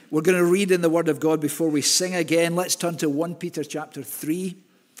We're going to read in the Word of God before we sing again. Let's turn to 1 Peter chapter 3.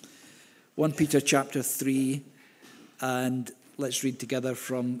 1 Peter chapter 3, and let's read together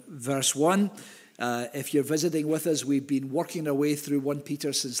from verse 1. If you're visiting with us, we've been working our way through 1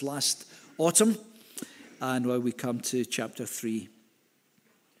 Peter since last autumn, and we come to chapter 3.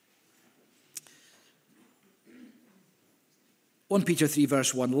 1 Peter 3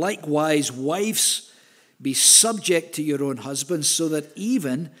 verse 1, likewise, wives, be subject to your own husbands, so that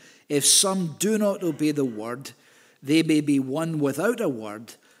even if some do not obey the word, they may be won without a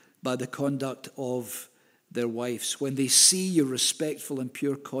word by the conduct of their wives, when they see your respectful and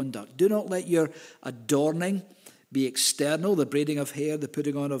pure conduct. Do not let your adorning be external, the braiding of hair, the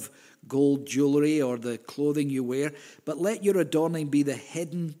putting on of gold jewelry, or the clothing you wear, but let your adorning be the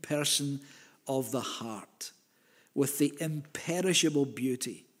hidden person of the heart, with the imperishable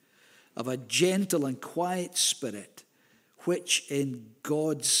beauty of a gentle and quiet spirit, which in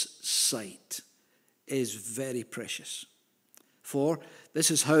God's sight is very precious. For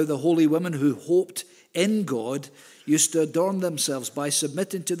this is how the holy women who hoped in God used to adorn themselves, by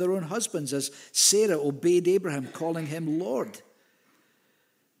submitting to their own husbands, as Sarah obeyed Abraham, calling him Lord.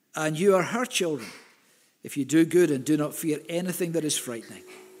 And you are her children, if you do good and do not fear anything that is frightening.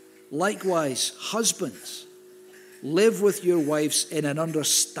 Likewise, husbands, live with your wives in an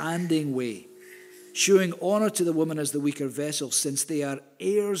understanding way, showing honor to the woman as the weaker vessel, since they are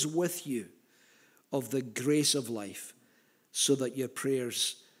heirs with you of the grace of life, so that your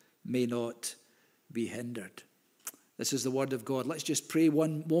prayers may not be hindered. This is the word of God. Let's just pray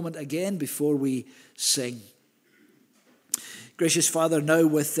one moment again before we sing. Gracious Father, now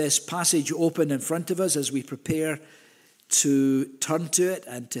with this passage open in front of us as we prepare to turn to it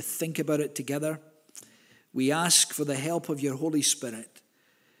and to think about it together, we ask for the help of your Holy Spirit.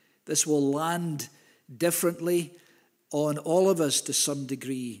 This will land differently on all of us to some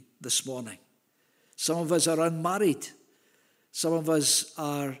degree this morning. Some of us are unmarried. Some of us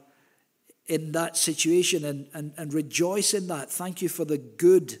are in that situation and rejoice in that. Thank you for the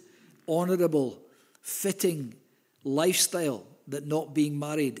good, honourable, fitting lifestyle that not being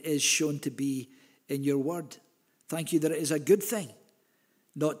married is shown to be in your word. Thank you that it is a good thing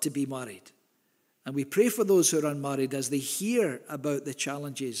not to be married. And we pray for those who are unmarried as they hear about the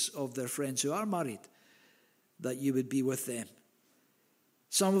challenges of their friends who are married, that you would be with them.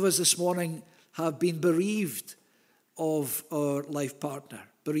 Some of us this morning have been bereaved of our life partner,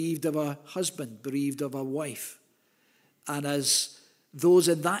 bereaved of a husband, bereaved of a wife. And as those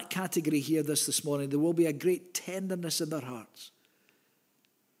in that category hear this morning, there will be a great tenderness in their hearts.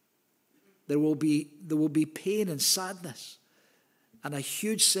 There will be pain and sadness and a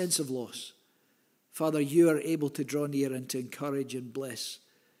huge sense of loss. Father, you are able to draw near and to encourage and bless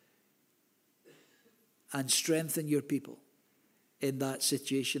and strengthen your people in that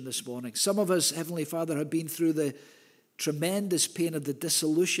situation this morning. Some of us, Heavenly Father, have been through the tremendous pain of the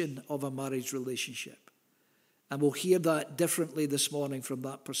dissolution of a marriage relationship. And we'll hear that differently this morning from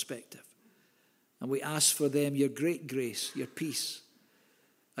that perspective. And we ask for them your great grace, your peace,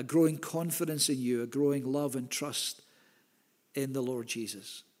 a growing confidence in you, a growing love and trust in the Lord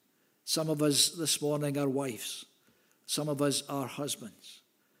Jesus. Some of us this morning are wives. Some of us are husbands.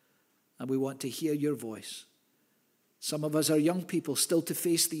 And we want to hear your voice. Some of us are young people still to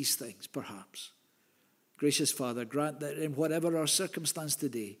face these things, perhaps. Gracious Father, grant that in whatever our circumstance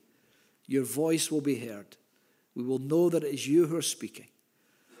today, your voice will be heard. We will know that it is you who are speaking.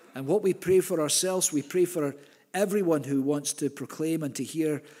 And what we pray for ourselves, we pray for everyone who wants to proclaim and to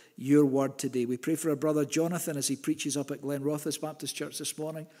hear your word today. We pray for our brother Jonathan as he preaches up at Glenrothes Baptist Church this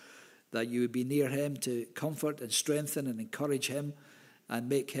morning, that you would be near him to comfort and strengthen and encourage him and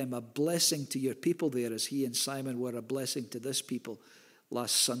make him a blessing to your people there, as he and Simon were a blessing to this people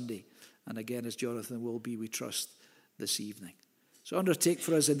last Sunday. And again, as Jonathan will be, we trust, this evening. So undertake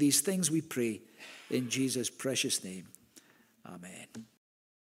for us in these things, we pray, in Jesus' precious name. Amen.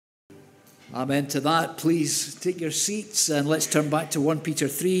 Amen to that. Please take your seats and let's turn back to 1 Peter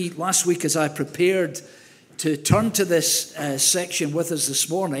 3. Last week, as I prepared to turn to this section with us this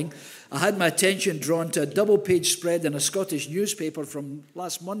morning, I had my attention drawn to a double-page spread in a Scottish newspaper from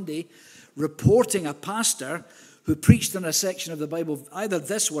last Monday, reporting a pastor who preached in a section of the Bible, either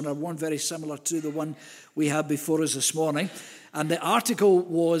this one or one very similar to the one we have before us this morning. And the article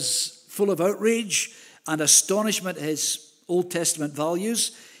was full of outrage and astonishment at his Old Testament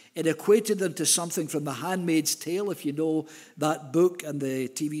values. It equated them to something from The Handmaid's Tale, if you know that book and the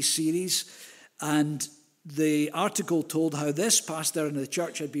TV series. And the article told how this pastor in the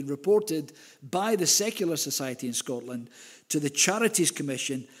church had been reported by the Secular Society in Scotland to the Charities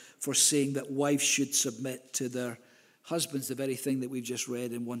Commission for saying that wives should submit to their husbands, the very thing that we've just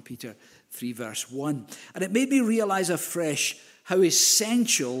read in 1 Peter 3 verse 1. And it made me realize afresh how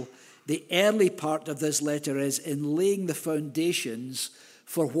essential the early part of this letter is in laying the foundations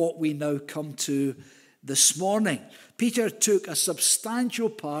for what we now come to this morning. Peter took a substantial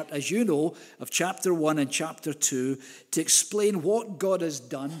part, as you know, of chapter 1 and chapter 2 to explain what God has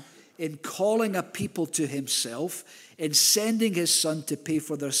done in calling a people to himself, in sending his Son to pay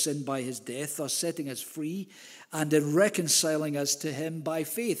for their sin by his death, thus setting us free, and in reconciling us to him by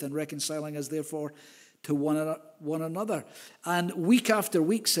faith, and reconciling us, therefore, to one another. And week after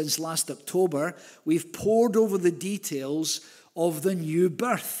week since last October, we've pored over the details of the new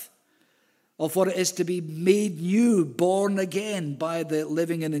birth, of what it is to be made new, born again by the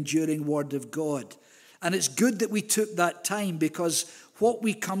living and enduring Word of God. And it's good that we took that time, because what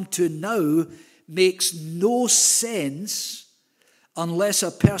we come to now makes no sense unless a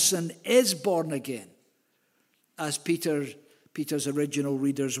person is born again, as Peter's original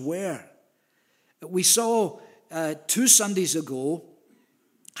readers were. We saw 2 Sundays ago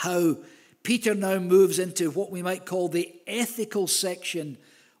how Peter now moves into what we might call the ethical section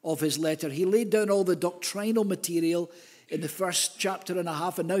of his letter. He laid down all the doctrinal material in the first chapter and a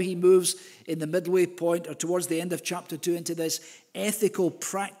half, and now he moves in the midway point or towards the end of chapter 2 into this ethical,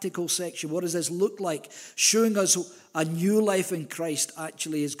 practical section. What does this look like? Showing us a new life in Christ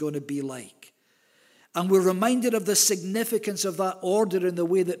actually is going to be like. And we're reminded of the significance of that order in the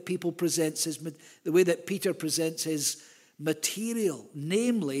way that Peter presents his material,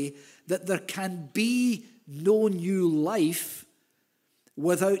 namely that there can be no new life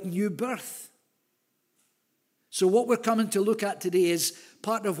without new birth. So what we're coming to look at today is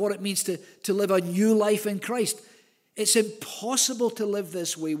part of what it means to live a new life in Christ. It's impossible to live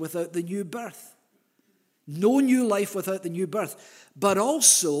this way without the new birth. No new life without the new birth. But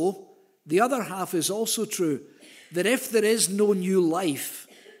also, the other half is also true, that if there is no new life,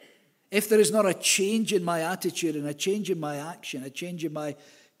 if there is not a change in my attitude and a change in my action, a change in my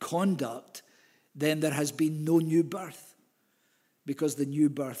conduct, then there has been no new birth, because the new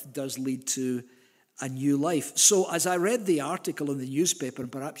birth does lead to a new life. So as I read the article in the newspaper,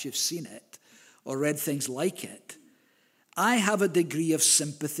 and perhaps you've seen it or read things like it, I have a degree of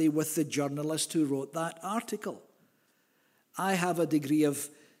sympathy with the journalist who wrote that article. I have a degree of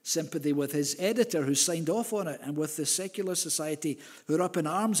sympathy with his editor who signed off on it, and with the secular society who are up in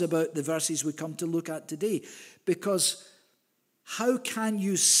arms about the verses we come to look at today. Because how can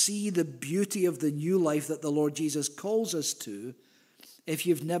you see the beauty of the new life that the Lord Jesus calls us to if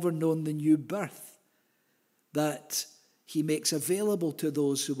you've never known the new birth that he makes available to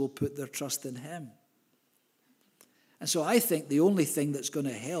those who will put their trust in him? And so I think the only thing that's going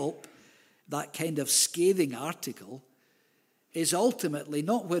to help that kind of scathing article is ultimately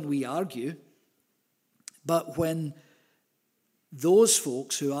not when we argue, but when those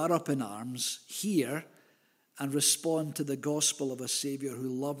folks who are up in arms hear and respond to the gospel of a Savior who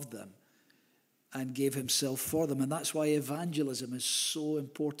loved them and gave himself for them. And that's why evangelism is so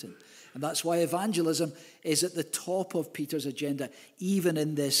important. And that's why evangelism is at the top of Peter's agenda, even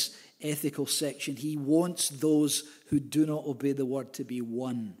in this ethical section. He wants those who do not obey the word to be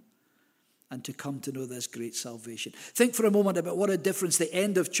won and to come to know this great salvation. Think for a moment about what a difference the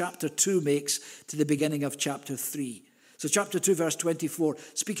end of chapter 2 makes to the beginning of chapter 3. So chapter 2, verse 24,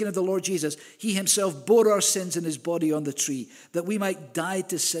 speaking of the Lord Jesus, he himself bore our sins in his body on the tree, that we might die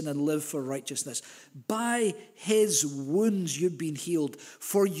to sin and live for righteousness. By his wounds you've been healed,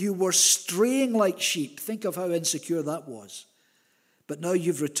 for you were straying like sheep. Think of how insecure that was. But now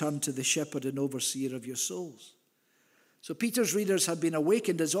you've returned to the shepherd and overseer of your souls. So Peter's readers have been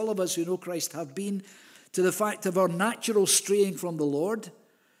awakened, as all of us who know Christ have been, to the fact of our natural straying from the Lord,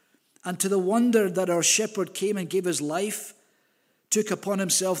 and to the wonder that our shepherd came and gave his life, took upon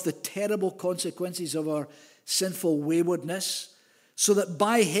himself the terrible consequences of our sinful waywardness, so that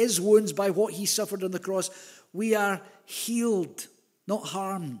by his wounds, by what he suffered on the cross, we are healed, not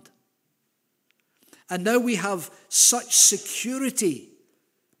harmed. And now we have such security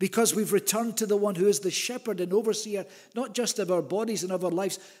because we've returned to the one who is the shepherd and overseer, not just of our bodies and of our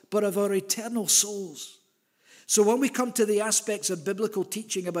lives, but of our eternal souls. So when we come to the aspects of biblical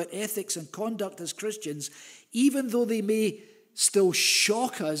teaching about ethics and conduct as Christians, even though they may still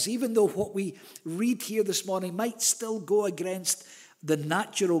shock us, even though what we read here this morning might still go against the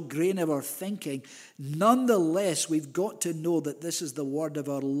natural grain of our thinking, nonetheless, we've got to know that this is the word of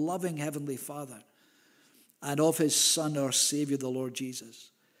our loving Heavenly Father and of his Son, our Savior, the Lord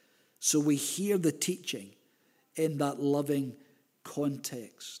Jesus. So we hear the teaching in that loving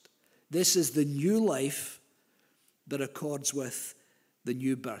context. This is the new life that accords with the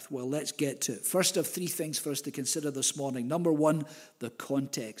new birth? Well, let's get to it. First of three things for us to consider this morning. Number one, the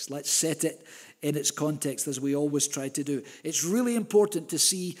context. Let's set it in its context, as we always try to do. It's really important to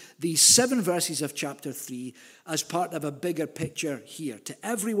see these 7 verses of chapter 3 as part of a bigger picture here. To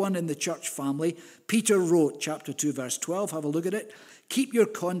everyone in the church family, Peter wrote, chapter 2, verse 12, have a look at it. Keep your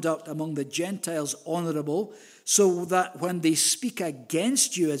conduct among the Gentiles honorable, so that when they speak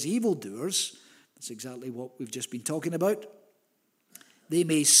against you as evildoers, that's exactly what we've just been talking about, they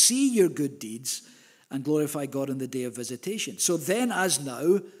may see your good deeds and glorify God in the day of visitation. So then, as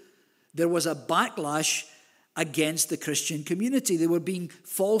now, there was a backlash against the Christian community. They were being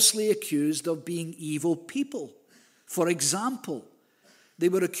falsely accused of being evil people. For example, they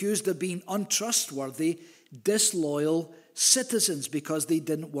were accused of being untrustworthy, disloyal citizens because they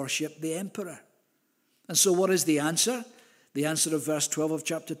didn't worship the emperor. And so what is the answer? The answer of verse 12 of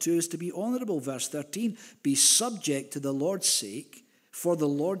chapter 2 is to be honorable. Verse 13, be subject to the Lord's sake, for the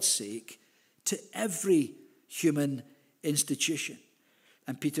Lord's sake, to every human institution.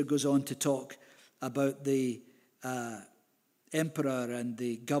 And Peter goes on to talk about the emperor and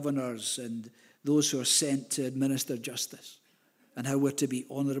the governors and those who are sent to administer justice, and how we're to be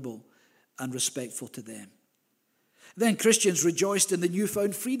honorable and respectful to them. Then Christians rejoiced in the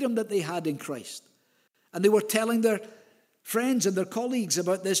newfound freedom that they had in Christ. And they were telling their friends and their colleagues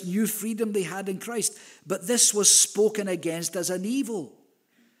about this new freedom they had in Christ. But this was spoken against as an evil.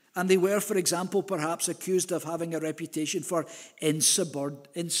 And they were, for example, perhaps accused of having a reputation for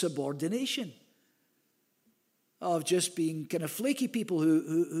insubordination, of just being kind of flaky people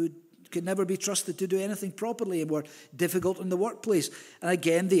who could never be trusted to do anything properly and were difficult in the workplace. And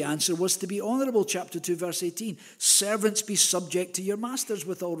again, the answer was to be honorable. Chapter 2, verse 18. Servants, be subject to your masters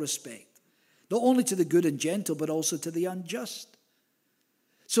with all respect, not only to the good and gentle, but also to the unjust.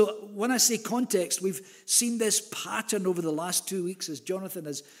 So when I say context, we've seen this pattern over the last 2 weeks as Jonathan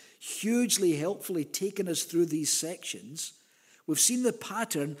has hugely helpfully taken us through these sections. We've seen the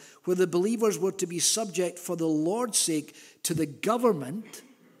pattern where the believers were to be subject for the Lord's sake to the government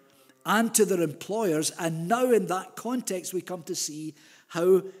and to their employers. And now in that context, we come to see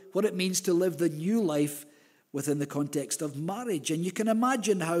what it means to live the new life within the context of marriage. And you can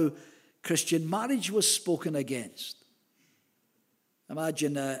imagine how Christian marriage was spoken against.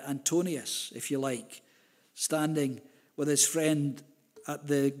 Imagine Antonius, if you like, standing with his friend at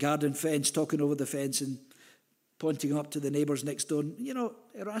the garden fence, talking over the fence and pointing up to the neighbours next door. You know,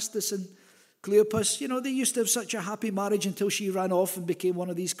 Erastus and Cleopas, they used to have such a happy marriage until she ran off and became one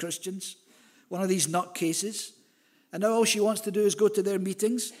of these Christians, one of these nutcases. And now all she wants to do is go to their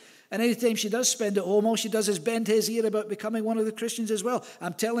meetings. And anytime she does spend at home, all she does is bend his ear about becoming one of the Christians as well.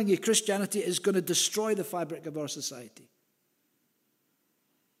 I'm telling you, Christianity is going to destroy the fabric of our society.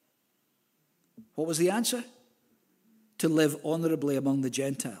 What was the answer? To live honorably among the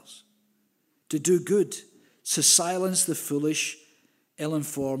Gentiles, to do good, to silence the foolish,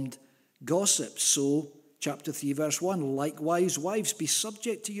 ill-informed gossip. So, chapter 3, verse 1, likewise, wives, be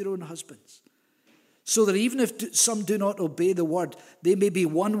subject to your own husbands, so that even if some do not obey the word, they may be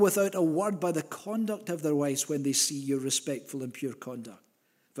won without a word by the conduct of their wives when they see your respectful and pure conduct.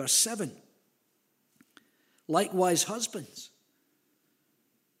 Verse 7, likewise, husbands,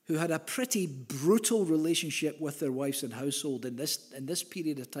 who had a pretty brutal relationship with their wives and household in this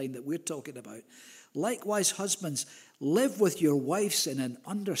period of time that we're talking about. Likewise, husbands, live with your wives in an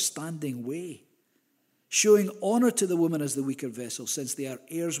understanding way, showing honor to the woman as the weaker vessel, since they are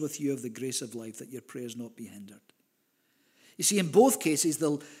heirs with you of the grace of life, that your prayers not be hindered. You see, in both cases,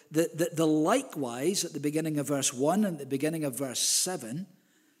 the likewise at the beginning of verse 1 and the beginning of verse 7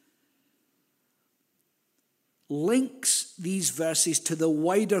 links these verses to the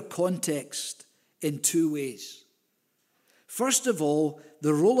wider context in 2 ways. First of all,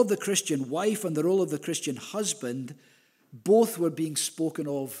 the role of the Christian wife and the role of the Christian husband, both were being spoken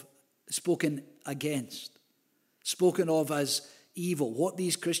against, spoken of as evil. What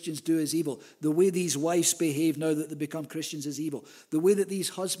these Christians do is evil. The way these wives behave now that they become Christians is evil. The way that these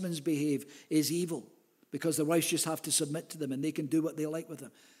husbands behave is evil, because the wives just have to submit to them and they can do what they like with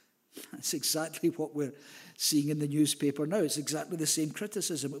them. That's exactly what we're seeing in the newspaper now. It's exactly the same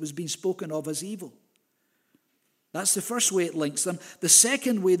criticism. It was being spoken of as evil. That's the first way it links them. The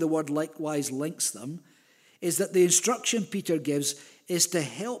second way the word likewise links them is that the instruction Peter gives is to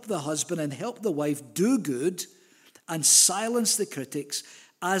help the husband and help the wife do good and silence the critics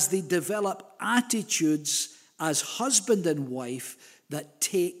as they develop attitudes as husband and wife that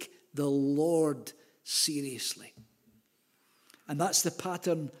take the Lord seriously. And that's the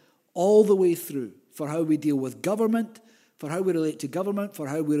pattern all the way through for how we deal with government, for how we relate to government, for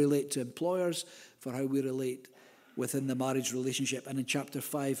how we relate to employers, for how we relate within the marriage relationship, and in chapter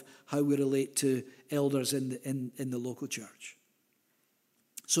 5, how we relate to elders in the local church.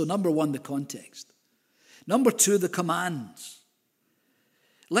 So number 1, the context. Number 2, the commands.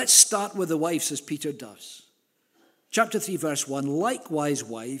 Let's start with the wives, as Peter does. Chapter 3, verse 1, likewise,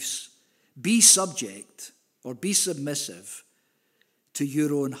 wives, be subject or be submissive to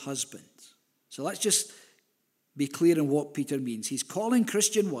your own husbands. So let's just be clear on what Peter means. He's calling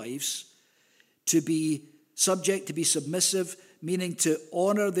Christian wives to be subject, to be submissive, meaning to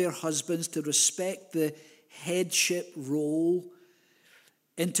honor their husbands, to respect the headship role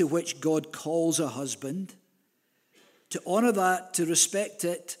into which God calls a husband, to honor that, to respect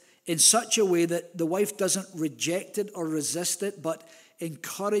it in such a way that the wife doesn't reject it or resist it, but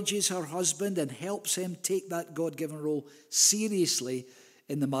encourages her husband and helps him take that God-given role seriously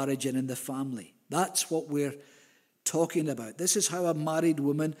in the marriage and in the family. That's what we're talking about. This is how a married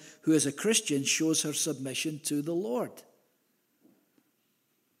woman who is a Christian shows her submission to the Lord.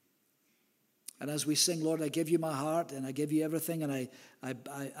 And as we sing, Lord, I give you my heart and I give you everything, and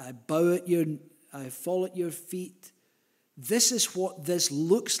I bow at I fall at your feet. This is what this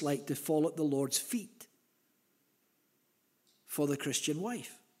looks like, to fall at the Lord's feet for the Christian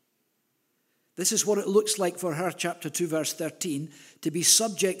wife. This is what it looks like for her, chapter 2, verse 13, to be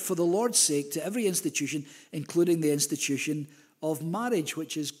subject for the Lord's sake to every institution, including the institution of marriage,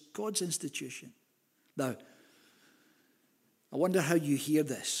 which is God's institution. Now, I wonder how you hear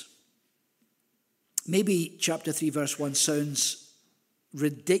this. Maybe chapter 3, verse 1 sounds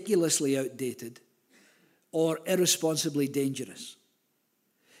ridiculously outdated or irresponsibly dangerous.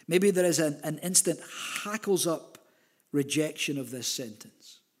 Maybe there is an instant hackles up rejection of this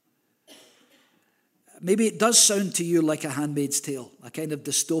sentence. Maybe it does sound to you like a Handmaid's Tale, a kind of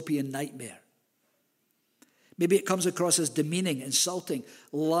dystopian nightmare. Maybe it comes across as demeaning, insulting,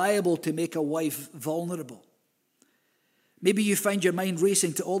 liable to make a wife vulnerable. Maybe you find your mind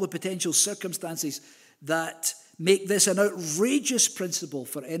racing to all the potential circumstances that make this an outrageous principle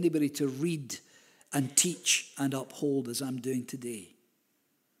for anybody to read and teach and uphold, as I'm doing today.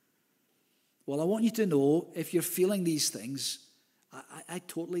 Well, I want you to know, if you're feeling these things, I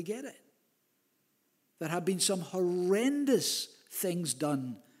totally get it. There have been some horrendous things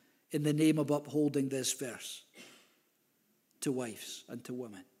done in the name of upholding this verse to wives and to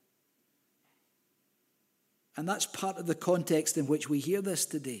women. And that's part of the context in which we hear this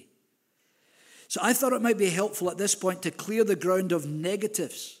today. So I thought it might be helpful at this point to clear the ground of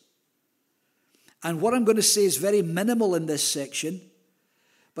negatives. And what I'm going to say is very minimal in this section,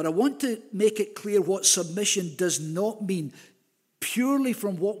 but I want to make it clear what submission does not mean, purely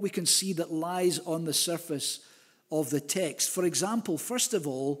from what we can see that lies on the surface of the text. For example, first of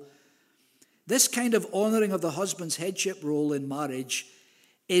all, this kind of honoring of the husband's headship role in marriage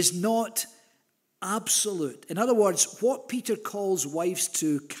is not absolute. In other words, what Peter calls wives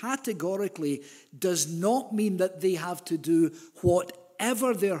to categorically does not mean that they have to do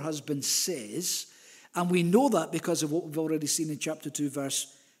whatever their husband says. And we know that because of what we've already seen in chapter 2,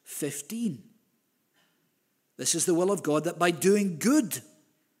 verse 15. This is the will of God, that by doing good,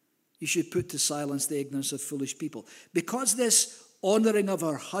 you should put to silence the ignorance of foolish people. Because this honoring of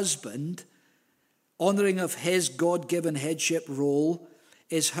her husband, honoring of his God-given headship role,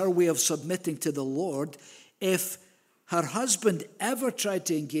 is her way of submitting to the Lord, if her husband ever tried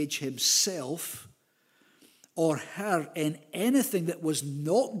to engage himself or her in anything that was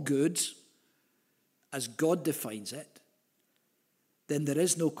not good, as God defines it, then there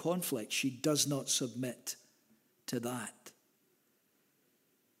is no conflict. She does not submit to that.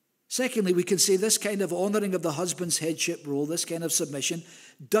 Secondly, we can say this kind of honoring of the husband's headship role, this kind of submission,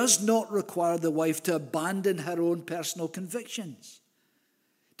 does not require the wife to abandon her own personal convictions.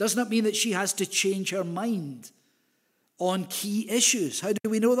 Does not mean that she has to change her mind on key issues. How do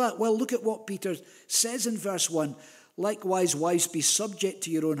we know that? Well, look at what Peter says in verse 1. Likewise, wives, be subject to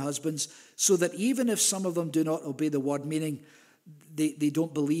your own husbands, so that even if some of them do not obey the word, meaning they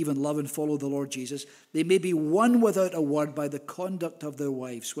don't believe and love and follow the Lord Jesus, they may be won without a word by the conduct of their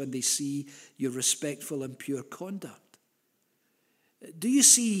wives when they see your respectful and pure conduct. Do you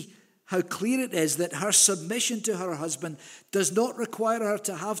see how clear it is that her submission to her husband does not require her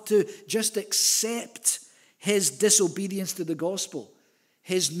to have to just accept his disobedience to the gospel,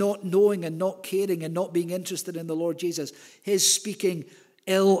 his not knowing and not caring and not being interested in the Lord Jesus, his speaking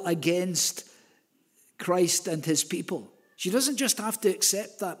ill against Christ and his people. She doesn't just have to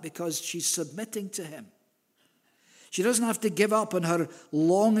accept that because she's submitting to him. She doesn't have to give up on her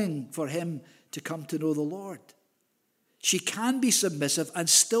longing for him to come to know the Lord. She can be submissive and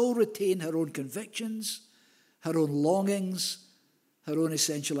still retain her own convictions, her own longings, her own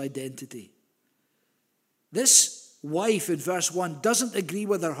essential identity. This wife in verse 1 doesn't agree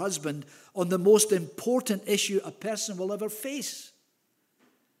with her husband on the most important issue a person will ever face.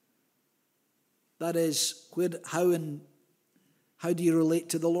 That is, how do you relate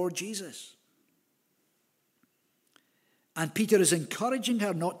to the Lord Jesus? And Peter is encouraging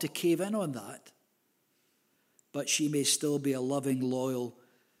her not to cave in on that, but she may still be a loving, loyal,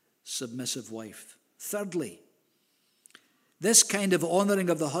 submissive wife. Thirdly, this kind of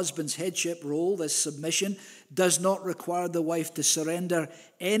honoring of the husband's headship role, this submission, does not require the wife to surrender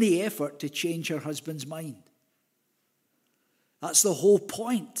any effort to change her husband's mind. That's the whole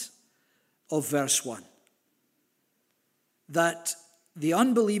point of verse 1. That the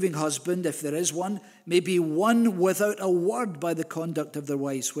unbelieving husband, if there is one, may be won without a word by the conduct of their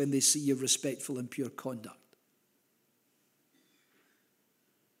wives when they see your respectful and pure conduct.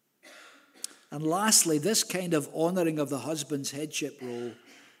 And lastly, this kind of honoring of the husband's headship role,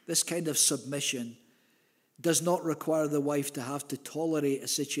 this kind of submission, does not require the wife to have to tolerate a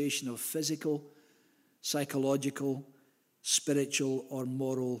situation of physical, psychological, spiritual, or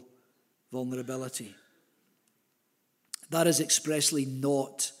moral vulnerability. That is expressly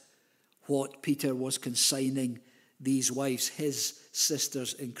not what Peter was consigning these wives, his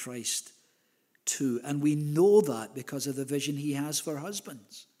sisters in Christ, to. And we know that because of the vision he has for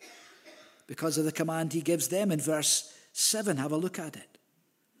husbands, because of the command he gives them in verse 7. Have a look at it.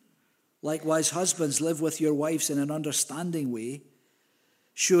 Likewise, husbands, live with your wives in an understanding way,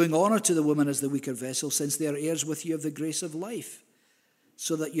 showing honor to the woman as the weaker vessel, since they are heirs with you of the grace of life,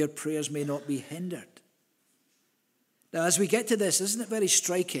 so that your prayers may not be hindered. Now, as we get to this, isn't it very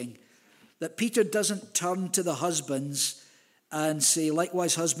striking that Peter doesn't turn to the husbands and say,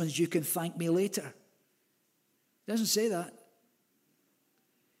 likewise, husbands, you can thank me later. He doesn't say that.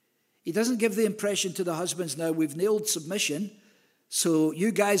 He doesn't give the impression to the husbands, now we've nailed submission, so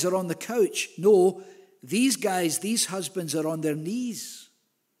you guys are on the couch. No, these husbands are on their knees.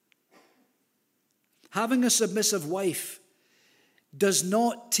 Having a submissive wife does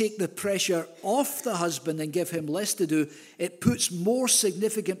not take the pressure off the husband and give him less to do. It puts more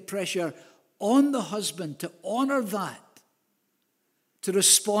significant pressure on the husband to honor that, to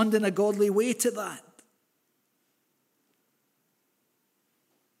respond in a godly way to that.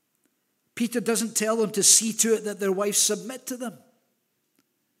 Peter doesn't tell them to see to it that their wives submit to them.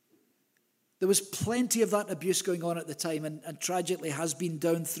 There was plenty of that abuse going on at the time, and tragically has been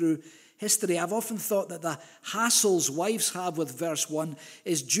down through history. I've often thought that the hassles wives have with verse 1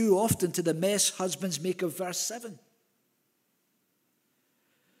 is due often to the mess husbands make of verse 7.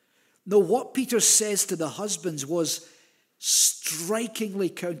 No, what Peter says to the husbands was strikingly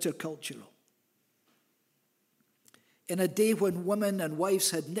countercultural. In a day when women and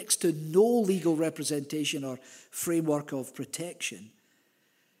wives had next to no legal representation or framework of protection,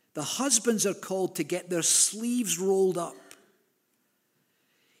 the husbands are called to get their sleeves rolled up.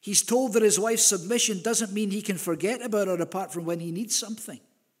 He's told that his wife's submission doesn't mean he can forget about her apart from when he needs something.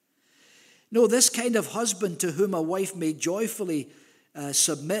 No, this kind of husband to whom a wife may joyfully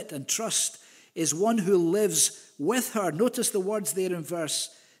submit and trust is one who lives with her. Notice the words there in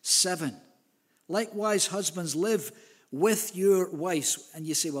verse 7. Likewise, husbands, live with your wives. And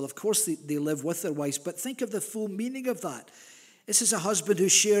you say, well, of course they live with their wives, but think of the full meaning of that. This is a husband who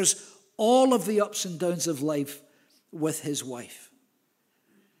shares all of the ups and downs of life with his wife.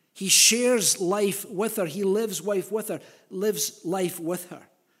 He shares life with her. He lives life with her.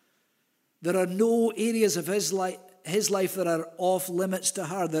 There are no areas of his life that are off limits to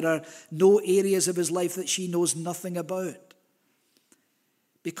her. There are no areas of his life that she knows nothing about.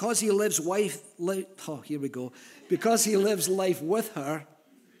 Because he lives Because he lives life with her,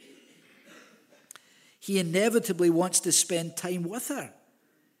 he inevitably wants to spend time with her.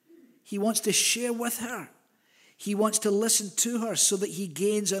 He wants to share with her. He wants to listen to her so that he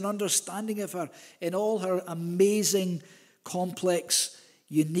gains an understanding of her in all her amazing, complex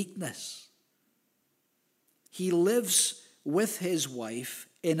uniqueness. He lives with his wife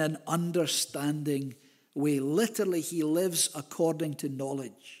in an understanding way. Literally, he lives according to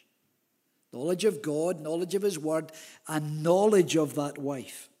knowledge. Knowledge of God, knowledge of his word, and knowledge of that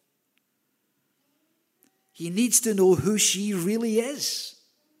wife. He needs to know who she really is.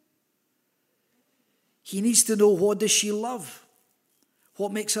 He needs to know, what does she love?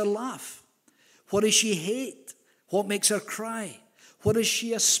 What makes her laugh? What does she hate? What makes her cry? What does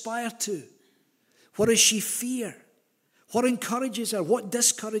she aspire to? What does she fear? What encourages her? What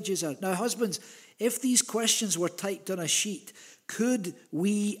discourages her? Now, husbands, if these questions were typed on a sheet, could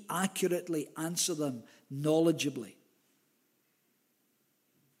we accurately answer them knowledgeably?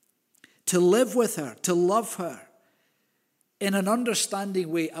 To live with her, to love her, in an understanding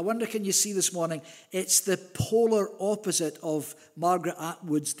way. I wonder, can you see this morning? It's the polar opposite of Margaret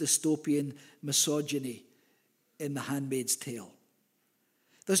Atwood's dystopian misogyny in The Handmaid's Tale.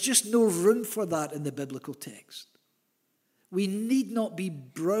 There's just no room for that in the biblical text. We need not be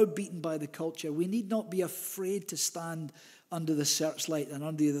browbeaten by the culture. We need not be afraid to stand under the searchlight and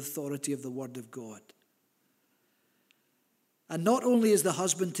under the authority of the Word of God. And not only is the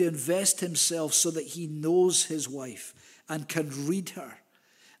husband to invest himself so that he knows his wife and can read her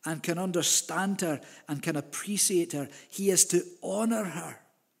and can understand her and can appreciate her, he is to honor her.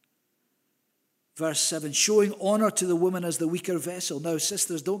 Verse 7, showing honor to the woman as the weaker vessel. Now,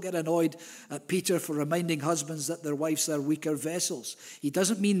 sisters, don't get annoyed at Peter for reminding husbands that their wives are weaker vessels. He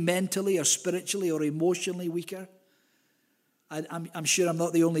doesn't mean mentally or spiritually or emotionally weaker. I'm sure I'm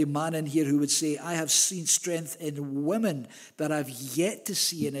not the only man in here who would say, I have seen strength in women that I've yet to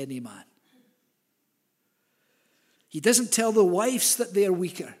see in any man. He doesn't tell the wives that they are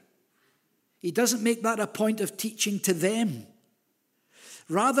weaker. He doesn't make that a point of teaching to them.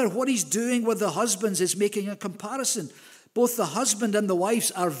 Rather, what he's doing with the husbands is making a comparison. Both the husband and the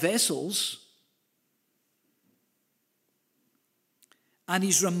wives are vessels. And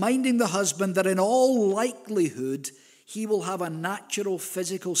he's reminding the husband that in all likelihood, he will have a natural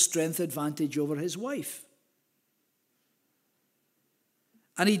physical strength advantage over his wife.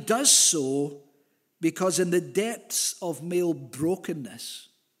 And he does so because in the depths of male brokenness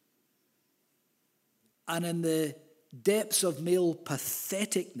and in the depths of male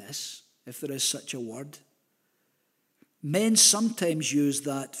patheticness, if there is such a word, men sometimes use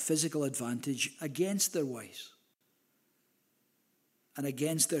that physical advantage against their wives and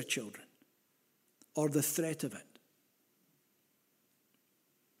against their children, or the threat of it.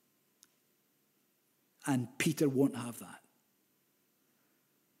 And Peter won't have that.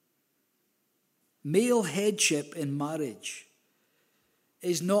 Male headship in marriage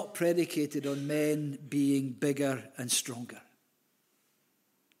is not predicated on men being bigger and stronger.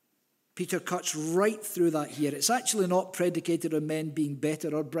 Peter cuts right through that here. It's actually not predicated on men being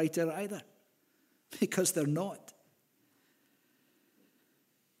better or brighter either, because they're not.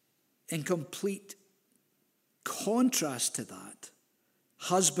 In complete contrast to that,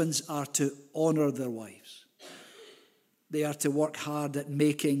 husbands are to honor their wives. They are to work hard at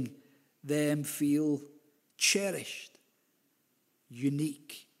making them feel cherished,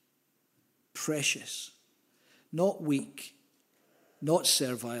 unique, precious, not weak, not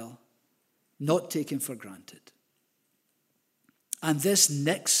servile, not taken for granted. And this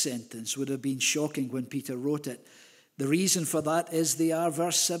next sentence would have been shocking when Peter wrote it. The reason for that is they are,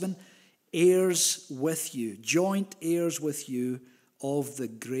 verse 7, heirs with you, joint heirs with you of the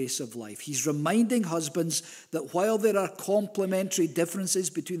grace of life. He's reminding husbands that while there are complementary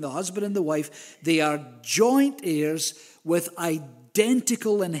differences between the husband and the wife, they are joint heirs with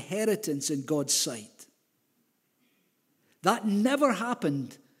identical inheritance in God's sight. That never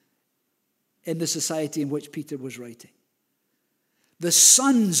happened in the society in which Peter was writing. The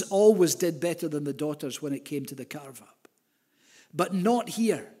sons always did better than the daughters when it came to the carve-up. But not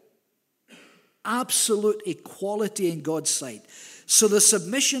here. Absolute equality in God's sight. So the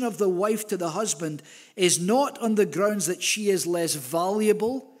submission of the wife to the husband is not on the grounds that she is less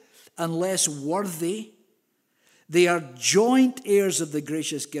valuable and less worthy. They are joint heirs of the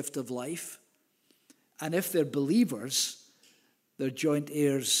gracious gift of life. And if they're believers, they're joint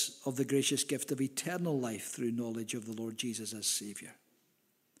heirs of the gracious gift of eternal life through knowledge of the Lord Jesus as Savior.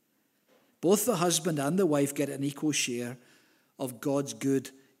 Both the husband and the wife get an equal share of God's good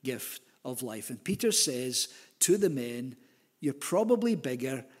gift of life. And Peter says to the men, you're probably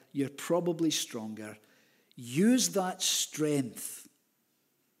bigger, you're probably stronger. Use that strength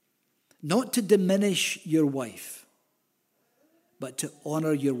not to diminish your wife, but to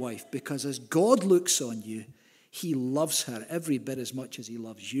honor your wife. Because as God looks on you, he loves her every bit as much as he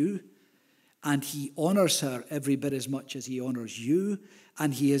loves you. And he honors her every bit as much as he honors you.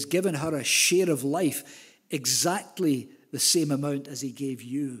 And he has given her a share of life, exactly the same amount as he gave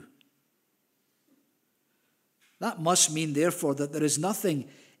you. That must mean, therefore, that there is nothing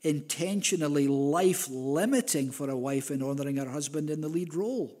intentionally life-limiting for a wife in honoring her husband in the lead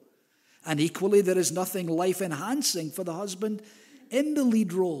role. And equally, there is nothing life-enhancing for the husband in the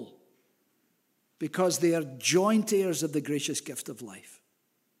lead role, because they are joint heirs of the gracious gift of life.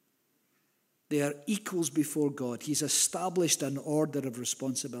 They are equals before God. He's established an order of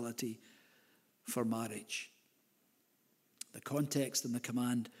responsibility for marriage. The context and the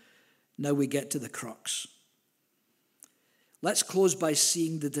command. Now we get to the crux. Let's close by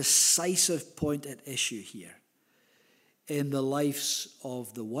seeing the decisive point at issue here in the lives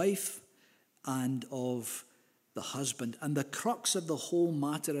of the wife and of the husband. And the crux of the whole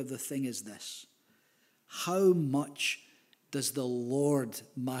matter of the thing is this: how much does the Lord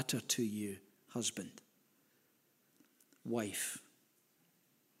matter to you, husband? Wife.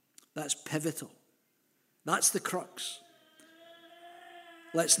 That's pivotal. That's the crux.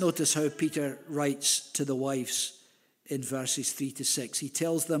 Let's notice how Peter writes to the wives in verses 3 to 6. He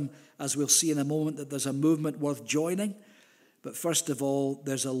tells them, as we'll see in a moment, that there's a movement worth joining, but first of all,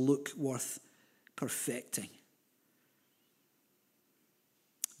 there's a look worth perfecting.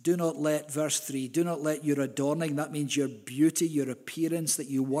 Do not let, verse 3, do not let your adorning, that means your beauty, your appearance that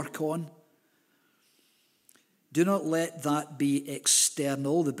you work on, do not let that be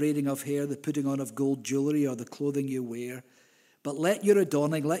external, the braiding of hair, the putting on of gold jewelry, or the clothing you wear. But let your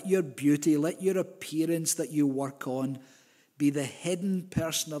adorning, let your beauty, let your appearance that you work on be the hidden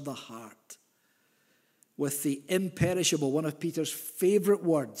person of the heart, with the imperishable, one of Peter's favorite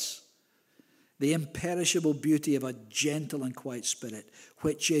words, the imperishable beauty of a gentle and quiet spirit,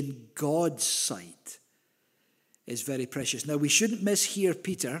 which in God's sight is very precious. Now, we shouldn't mishear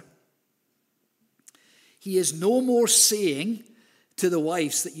Peter. He is no more saying to the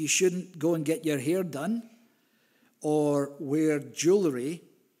wives that you shouldn't go and get your hair done or wear jewelry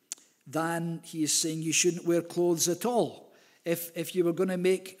than he is saying you shouldn't wear clothes at all. If you were going to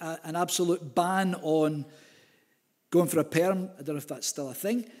make an absolute ban on going for a perm, I don't know if that's still a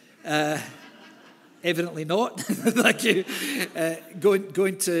thing, evidently not, thank you,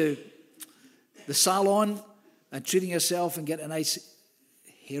 going to the salon and treating yourself and getting a nice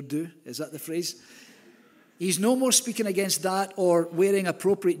hairdo, is that the phrase? He's no more speaking against that, or wearing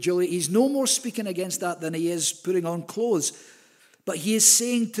appropriate jewelry. He's no more speaking against that than he is putting on clothes. But he is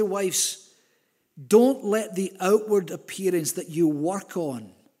saying to wives, don't let the outward appearance that you work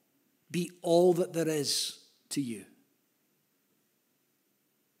on be all that there is to you.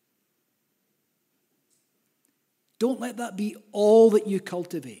 Don't let that be all that you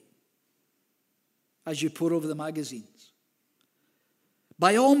cultivate as you pore over the magazines.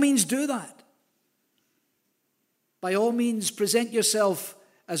 By all means, do that. By all means, present yourself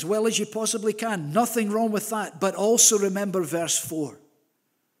as well as you possibly can. Nothing wrong with that. But also remember verse 4.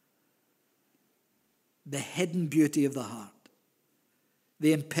 The hidden beauty of the heart.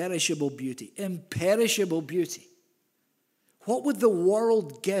 The imperishable beauty. Imperishable beauty. What would the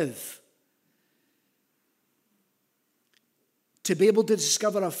world give to be able to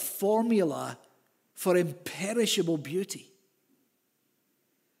discover a formula for imperishable beauty?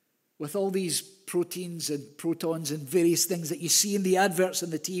 With all these proteins and protons and various things that you see in the adverts on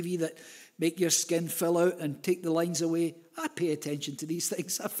the TV that make your skin fill out and take the lines away. I pay attention to these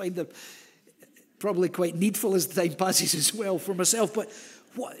things. I find them probably quite needful as the time passes as well for myself. But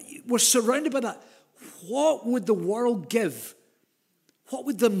we're surrounded by that. What would the world give? What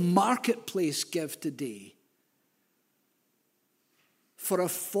would the marketplace give today for a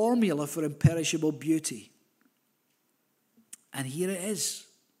formula for imperishable beauty? And here it is.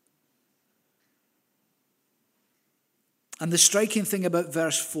 And the striking thing about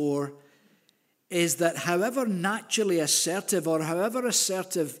verse 4 is that however naturally assertive, or however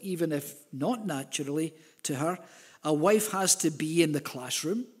assertive even if not naturally to her, a wife has to be in the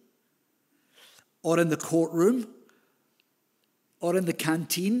classroom, or in the courtroom, or in the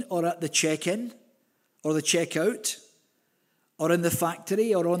canteen, or at the check-in, or the check-out, or in the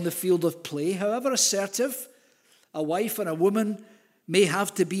factory, or on the field of play, however assertive a wife and a woman may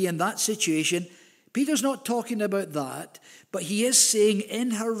have to be in that situation, Peter's not talking about that, but he is saying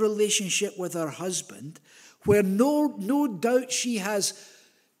in her relationship with her husband, where no doubt she has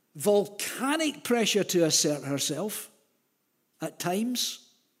volcanic pressure to assert herself at times,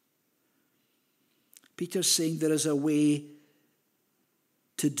 Peter's saying there is a way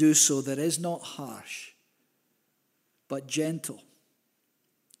to do so that is not harsh, but gentle.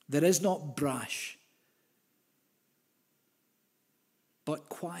 That is not brash, but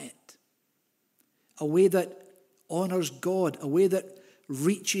quiet. A way that honors God, a way that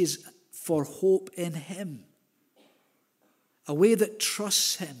reaches for hope in Him, a way that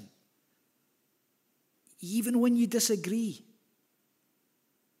trusts Him, even when you disagree.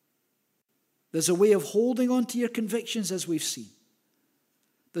 There's a way of holding on to your convictions, as we've seen.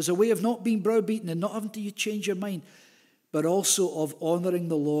 There's a way of not being browbeaten and not having to change your mind, but also of honoring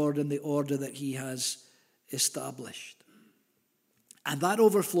the Lord and the order that He has established. And that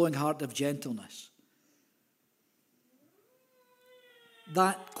overflowing heart of gentleness,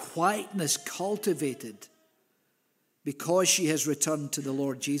 that quietness cultivated because she has returned to the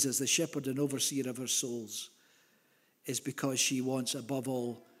Lord Jesus, the shepherd and overseer of her souls, is because she wants above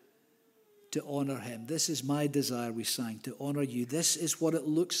all to honor Him. This is my desire, we sang, to honor you. This is what it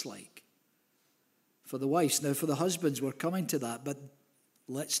looks like for the wives. Now, for the husbands, we're coming to that, but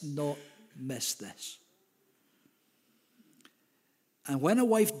let's not miss this. And when a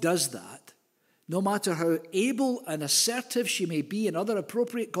wife does that, no matter how able and assertive she may be in other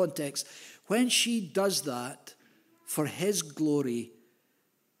appropriate contexts, when she does that for his glory,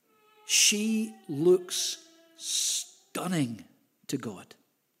 she looks stunning to God.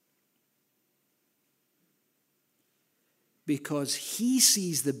 Because he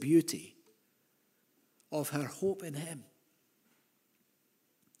sees the beauty of her hope in him,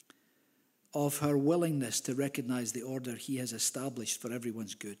 of her willingness to recognize the order he has established for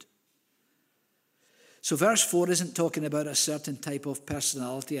everyone's good. So verse 4 isn't talking about a certain type of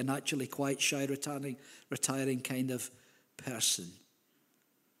personality, a naturally quiet, shy, retiring kind of person.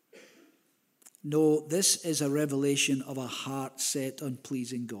 No, this is a revelation of a heart set on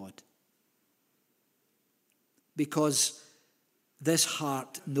pleasing God. Because this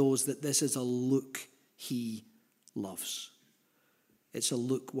heart knows that this is a look he loves. It's a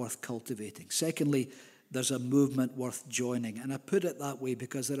look worth cultivating. Secondly, there's a movement worth joining. And I put it that way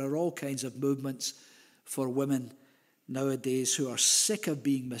because there are all kinds of movements for women nowadays who are sick of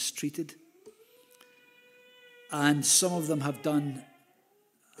being mistreated. And some of them have done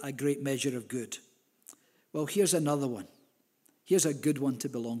a great measure of good. Well, here's another one. Here's a good one to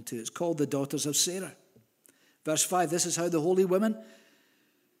belong to. It's called the Daughters of Sarah. Verse 5, this is how the holy women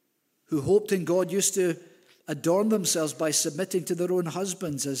who hoped in God used to adorn themselves by submitting to their own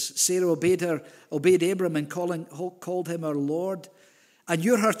husbands, as Sarah obeyed Abram and called him her Lord. And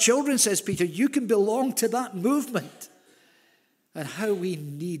you're her children, says Peter. You can belong to that movement. And how we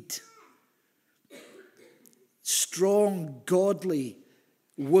need strong, godly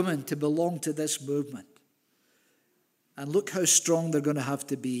women to belong to this movement. And look how strong they're going to have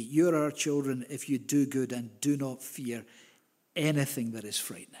to be. You're our children if you do good and do not fear anything that is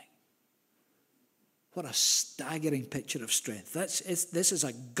frightening. What a staggering picture of strength. This is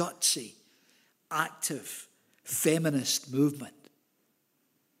a gutsy, active, feminist movement.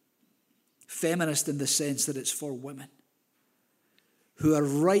 Feminist in the sense that it's for women who are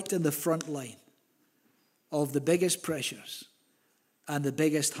right in the front line of the biggest pressures and the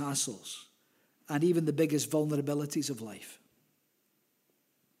biggest hassles and even the biggest vulnerabilities of life.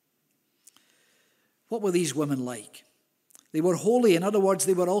 What were these women like? They were holy. In other words,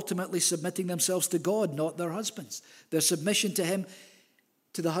 they were ultimately submitting themselves to God, not their husbands. Their submission to him,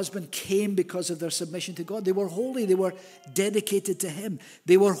 to the husband, came because of their submission to God. They were holy. They were dedicated to him.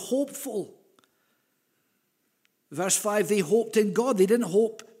 They were hopeful. Verse 5, they hoped in God. They didn't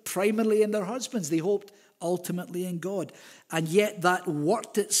hope primarily in their husbands. They hoped ultimately in God. And yet that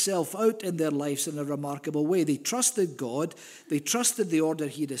worked itself out in their lives in a remarkable way. They trusted God. They trusted the order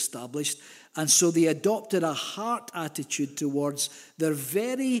he'd established. And so they adopted a heart attitude towards their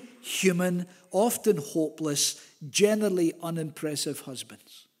very human, often hopeless, generally unimpressive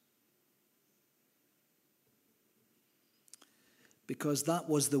husbands. Because that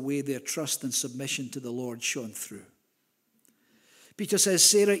was the way their trust and submission to the Lord shone through. Peter says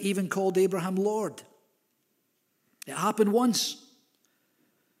Sarah even called Abraham Lord. It happened once.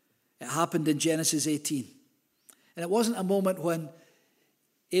 It happened in Genesis 18. And it wasn't a moment when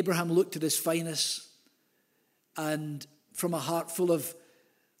Abraham looked at his finest and from a heart full of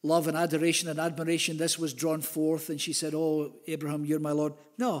love and adoration and admiration, this was drawn forth and she said, "Oh, Abraham, you're my Lord."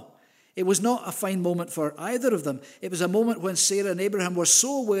 No, it was not a fine moment for either of them. It was a moment when Sarah and Abraham were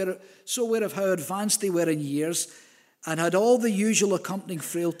so aware of how advanced they were in years and had all the usual accompanying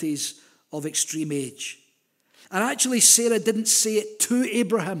frailties of extreme age. And actually, Sarah didn't say it to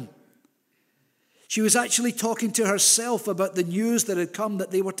Abraham. She was actually talking to herself about the news that had come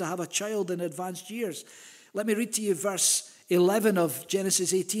that they were to have a child in advanced years. Let me read to you verse 11 of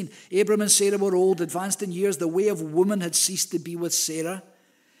Genesis 18. Abram and Sarah were old, advanced in years. The way of woman had ceased to be with Sarah.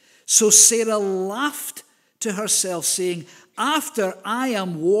 So Sarah laughed to herself, saying, "After I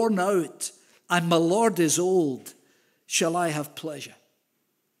am worn out and my Lord is old, shall I have pleasure?"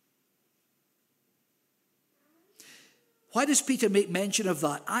 Why does Peter make mention of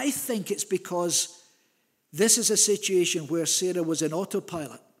that? I think it's because this is a situation where Sarah was in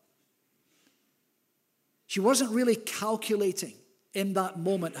autopilot. She wasn't really calculating in that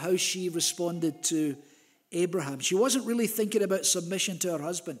moment how she responded to Abraham. She wasn't really thinking about submission to her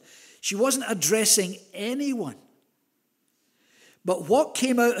husband. She wasn't addressing anyone. But what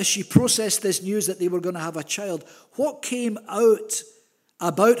came out as she processed this news that they were going to have a child, what came out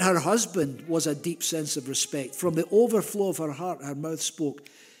about her husband was a deep sense of respect. From the overflow of her heart, her mouth spoke.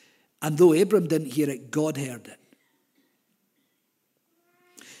 And though Abram didn't hear it, God heard it.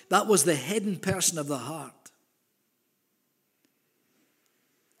 That was the hidden person of the heart.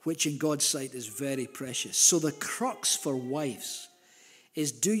 which in God's sight is very precious. So the crux for wives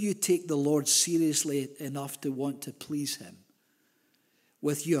is, do you take the Lord seriously enough to want to please him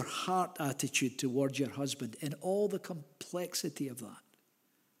with your heart attitude towards your husband in all the complexity of that?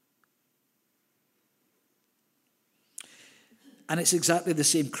 And it's exactly the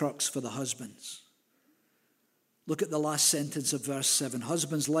same crux for the husbands. Look at the last sentence of verse 7.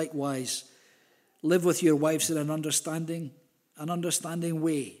 Husbands, likewise, live with your wives in an understanding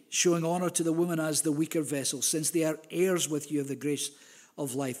way, showing honor to the woman as the weaker vessel, since they are heirs with you of the grace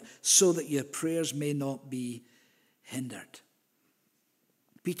of life, so that your prayers may not be hindered.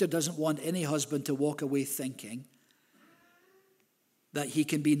 Peter doesn't want any husband to walk away thinking that he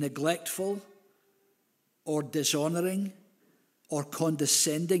can be neglectful or dishonoring or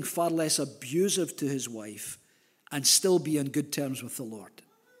condescending, far less abusive to his wife, and still be on good terms with the Lord.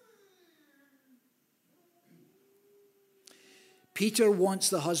 Peter wants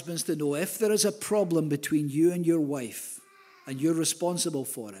the husbands to know, if there is a problem between you and your wife, and you're responsible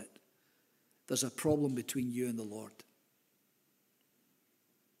for it, there's a problem between you and the Lord.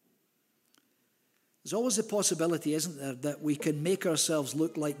 There's always a possibility, isn't there, that we can make ourselves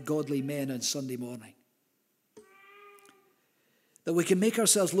look like godly men on Sunday morning. That we can make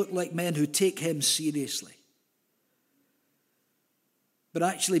ourselves look like men who take him seriously, but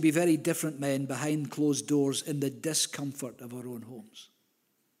actually be very different men behind closed doors in the discomfort of our own homes.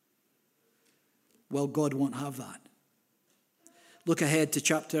 Well, God won't have that. Look ahead to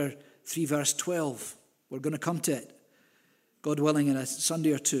chapter 3, verse 12. We're going to come to it, God willing, in a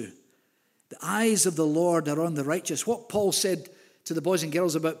Sunday or two. The eyes of the Lord are on the righteous. What Paul said to the boys and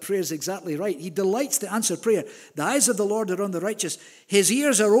girls about prayer is exactly right. He delights to answer prayer. The eyes of the Lord are on the righteous. His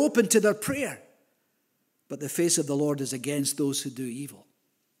ears are open to their prayer. But the face of the Lord is against those who do evil.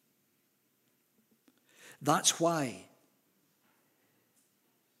 That's why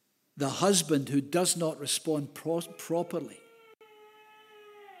the husband who does not respond properly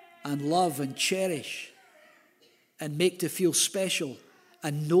and love and cherish and make to feel special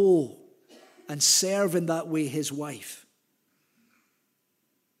and know and serve in that way his wife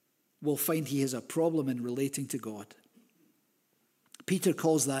will find he has a problem in relating to God. Peter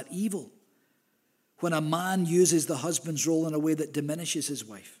calls that evil. When a man uses the husband's role in a way that diminishes his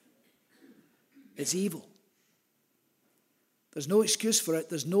wife, it's evil. There's no excuse for it.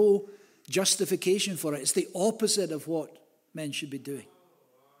 There's no justification for it. It's the opposite of what men should be doing.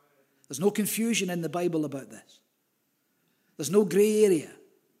 There's no confusion in the Bible about this. There's no gray area.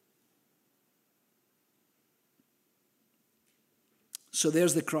 So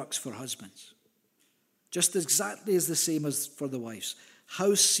there's the crux for husbands. Just exactly as the same as for the wives.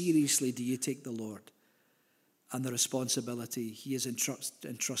 How seriously do you take the Lord and the responsibility he has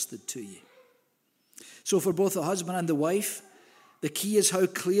entrusted to you? So for both the husband and the wife, the key is, how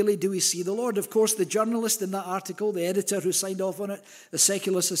clearly do we see the Lord? Of course, the journalist in that article, the editor who signed off on it, the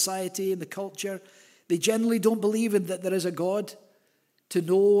secular society and the culture, they generally don't believe that there is a God to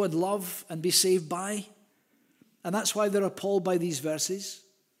know and love and be saved by. And that's why they're appalled by these verses.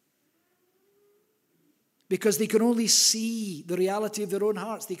 Because they can only see the reality of their own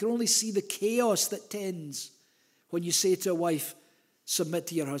hearts. They can only see the chaos that tends when you say to a wife, submit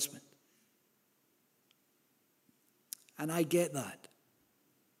to your husband. And I get that.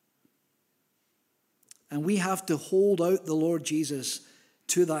 And we have to hold out the Lord Jesus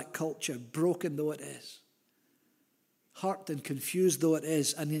to that culture, broken though it is, hurt and confused though it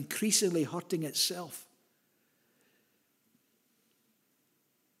is, and increasingly hurting itself.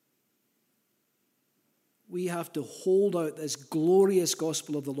 We have to hold out this glorious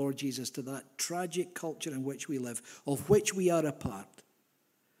gospel of the Lord Jesus to that tragic culture in which we live, of which we are a part.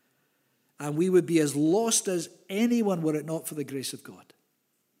 And we would be as lost as anyone were it not for the grace of God.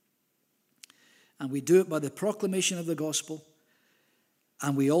 And we do it by the proclamation of the gospel.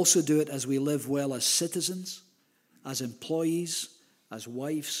 And we also do it as we live well as citizens, as employees, as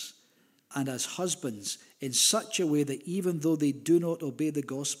wives, and as husbands, in such a way that even though they do not obey the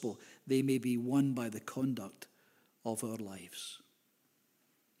gospel, they may be won by the conduct of our lives.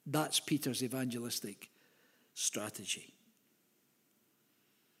 That's Peter's evangelistic strategy.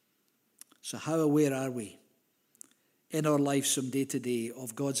 So how aware are we in our lives from day to day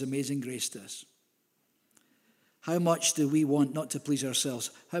of God's amazing grace to us? How much do we want not to please ourselves?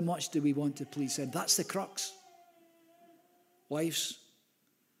 How much do we want to please him? That's the crux. Wives,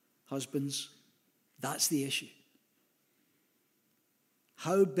 husbands, that's the issue.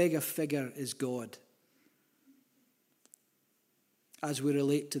 How big a figure is God as we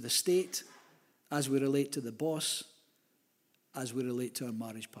relate to the state, as we relate to the boss, as we relate to our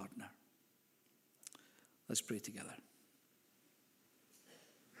marriage partner? Let's pray together.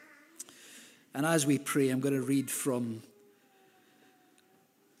 And as we pray, I'm going to read from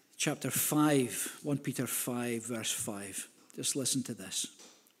chapter 5, 1 Peter 5, verse 5. Just listen to this.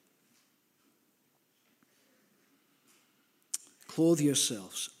 Clothe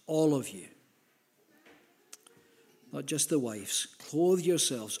yourselves, all of you. Not just the wives. Clothe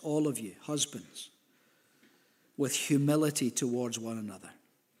yourselves, all of you, husbands, with humility towards one another.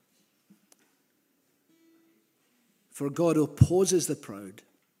 For God opposes the proud,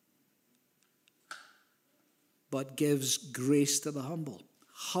 but gives grace to the humble.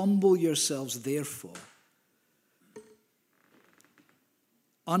 Humble yourselves, therefore,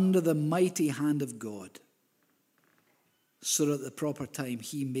 under the mighty hand of God, so that at the proper time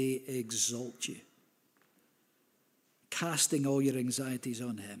he may exalt you, casting all your anxieties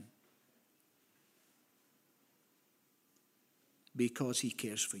on him, because he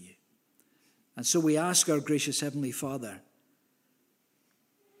cares for you. And so we ask our gracious Heavenly Father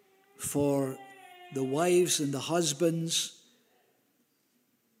for the wives and the husbands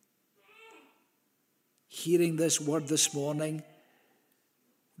hearing this word this morning,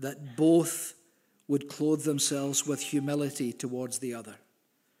 that both would clothe themselves with humility towards the other.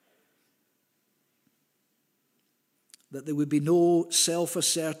 That there would be no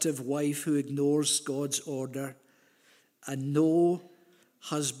self-assertive wife who ignores God's order, and no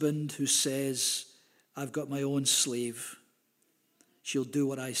husband who says, I've got my own slave, she'll do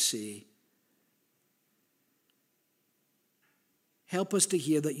what I say. Help us to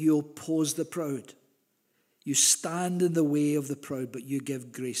hear that you oppose the proud. You stand in the way of the proud, but you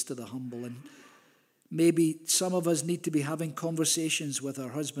give grace to the humble. And maybe some of us need to be having conversations with our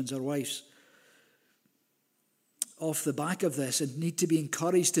husbands or wives off the back of this, and need to be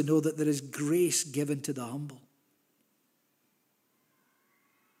encouraged to know that there is grace given to the humble.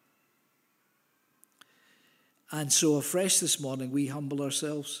 And so afresh this morning, we humble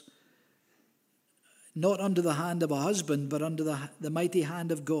ourselves, not under the hand of a husband, but under the mighty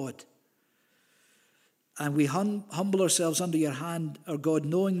hand of God. And we humble ourselves under your hand, our God,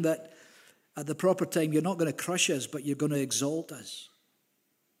 knowing that at the proper time you're not going to crush us, but you're going to exalt us.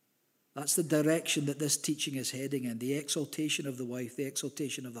 That's the direction that this teaching is heading in, the exaltation of the wife, the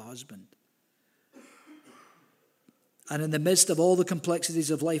exaltation of the husband. And in the midst of all the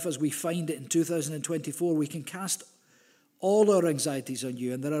complexities of life as we find it in 2024, we can cast all our anxieties on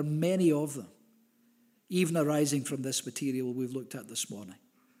you, and there are many of them, even arising from this material we've looked at this morning,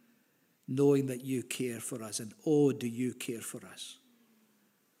 knowing that you care for us, and oh, do you care for us.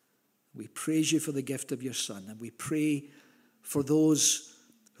 We praise you for the gift of your Son, and we pray for those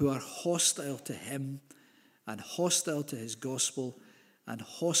who are hostile to him and hostile to his gospel and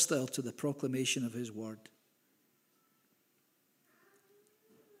hostile to the proclamation of his word.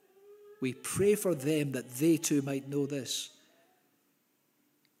 We pray for them that they too might know this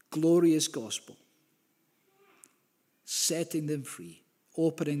glorious gospel, setting them free,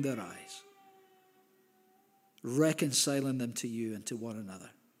 opening their eyes, reconciling them to you and to one another,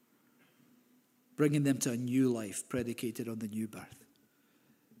 bringing them to a new life predicated on the new birth.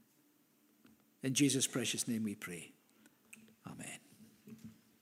 In Jesus' precious name we pray.